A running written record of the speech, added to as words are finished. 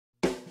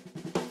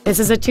This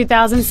is a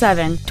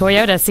 2007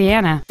 Toyota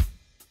Sienna.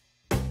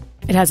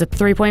 It has a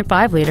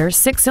 3.5-liter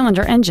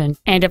 6-cylinder engine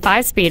and a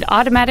 5-speed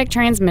automatic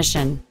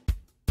transmission.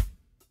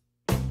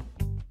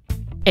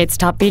 Its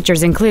top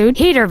features include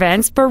heater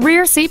vents for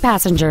rear seat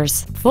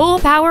passengers, full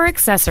power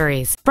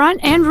accessories, front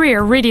and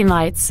rear reading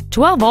lights,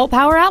 12-volt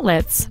power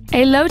outlets,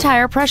 a low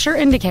tire pressure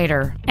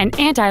indicator, an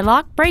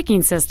anti-lock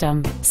braking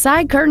system,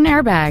 side curtain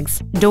airbags,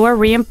 door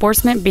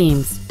reinforcement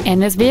beams,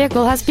 and this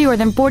vehicle has fewer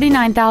than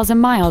 49,000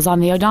 miles on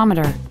the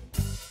odometer.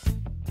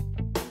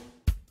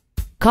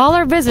 Call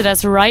or visit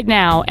us right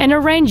now and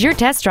arrange your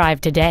test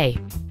drive today.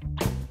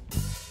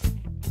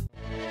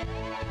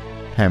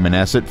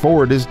 Hammonasset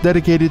Ford is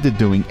dedicated to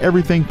doing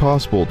everything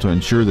possible to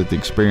ensure that the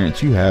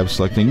experience you have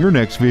selecting your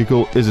next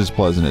vehicle is as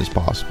pleasant as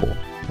possible.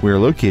 We are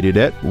located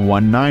at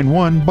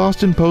 191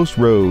 Boston Post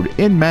Road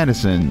in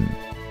Madison.